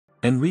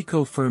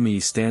Enrico Fermi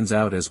stands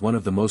out as one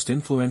of the most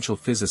influential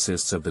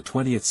physicists of the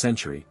 20th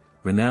century,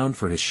 renowned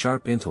for his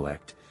sharp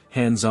intellect,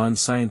 hands-on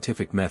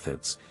scientific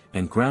methods,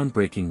 and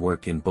groundbreaking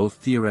work in both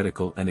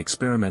theoretical and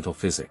experimental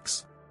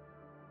physics.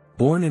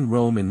 Born in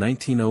Rome in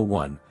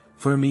 1901,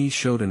 Fermi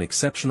showed an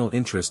exceptional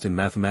interest in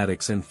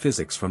mathematics and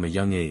physics from a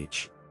young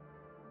age.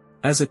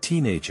 As a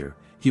teenager,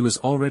 he was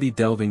already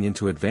delving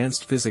into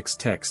advanced physics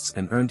texts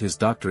and earned his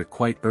doctorate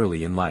quite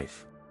early in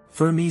life.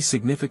 Fermi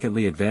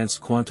significantly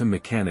advanced quantum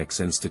mechanics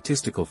and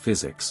statistical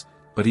physics,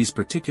 but he's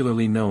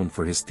particularly known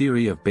for his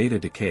theory of beta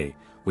decay,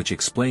 which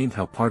explained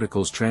how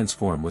particles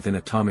transform within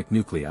atomic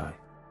nuclei.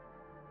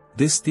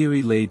 This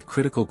theory laid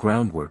critical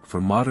groundwork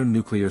for modern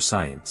nuclear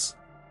science.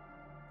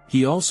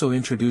 He also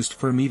introduced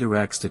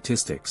Fermi-Dirac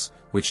statistics,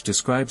 which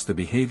describes the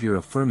behavior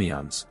of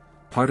fermions,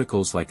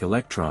 particles like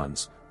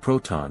electrons,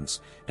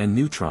 protons, and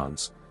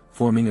neutrons,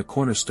 forming a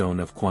cornerstone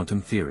of quantum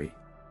theory.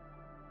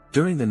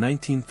 During the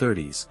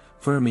 1930s,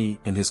 Fermi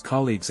and his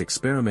colleagues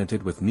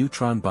experimented with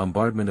neutron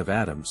bombardment of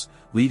atoms,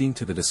 leading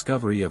to the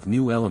discovery of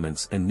new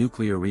elements and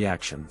nuclear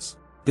reactions.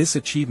 This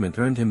achievement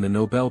earned him the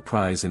Nobel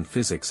Prize in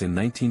Physics in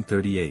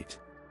 1938.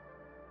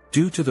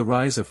 Due to the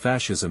rise of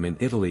fascism in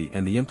Italy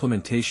and the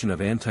implementation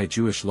of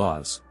anti-Jewish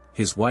laws,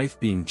 his wife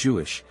being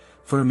Jewish,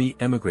 Fermi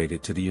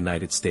emigrated to the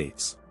United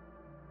States.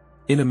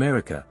 In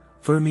America,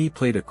 Fermi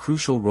played a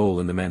crucial role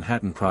in the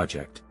Manhattan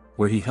Project,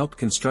 where he helped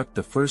construct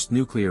the first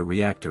nuclear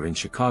reactor in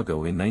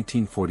Chicago in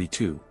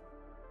 1942.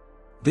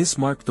 This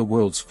marked the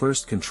world's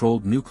first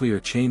controlled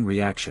nuclear chain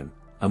reaction,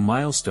 a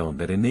milestone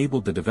that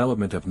enabled the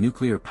development of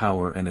nuclear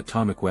power and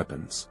atomic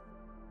weapons.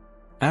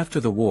 After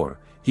the war,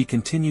 he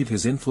continued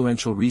his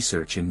influential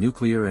research in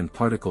nuclear and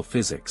particle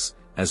physics,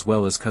 as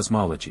well as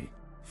cosmology.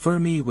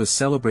 Fermi was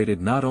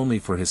celebrated not only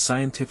for his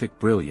scientific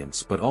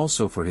brilliance but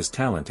also for his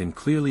talent in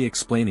clearly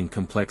explaining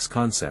complex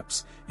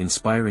concepts,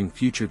 inspiring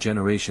future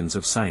generations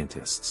of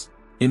scientists.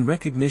 In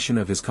recognition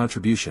of his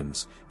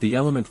contributions, the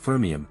element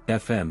fermium,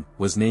 Fm,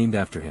 was named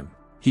after him.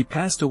 He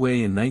passed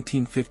away in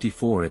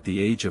 1954 at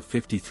the age of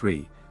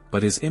 53,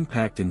 but his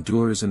impact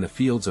endures in the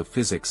fields of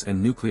physics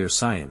and nuclear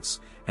science,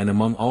 and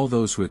among all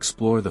those who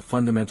explore the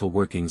fundamental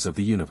workings of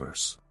the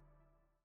universe.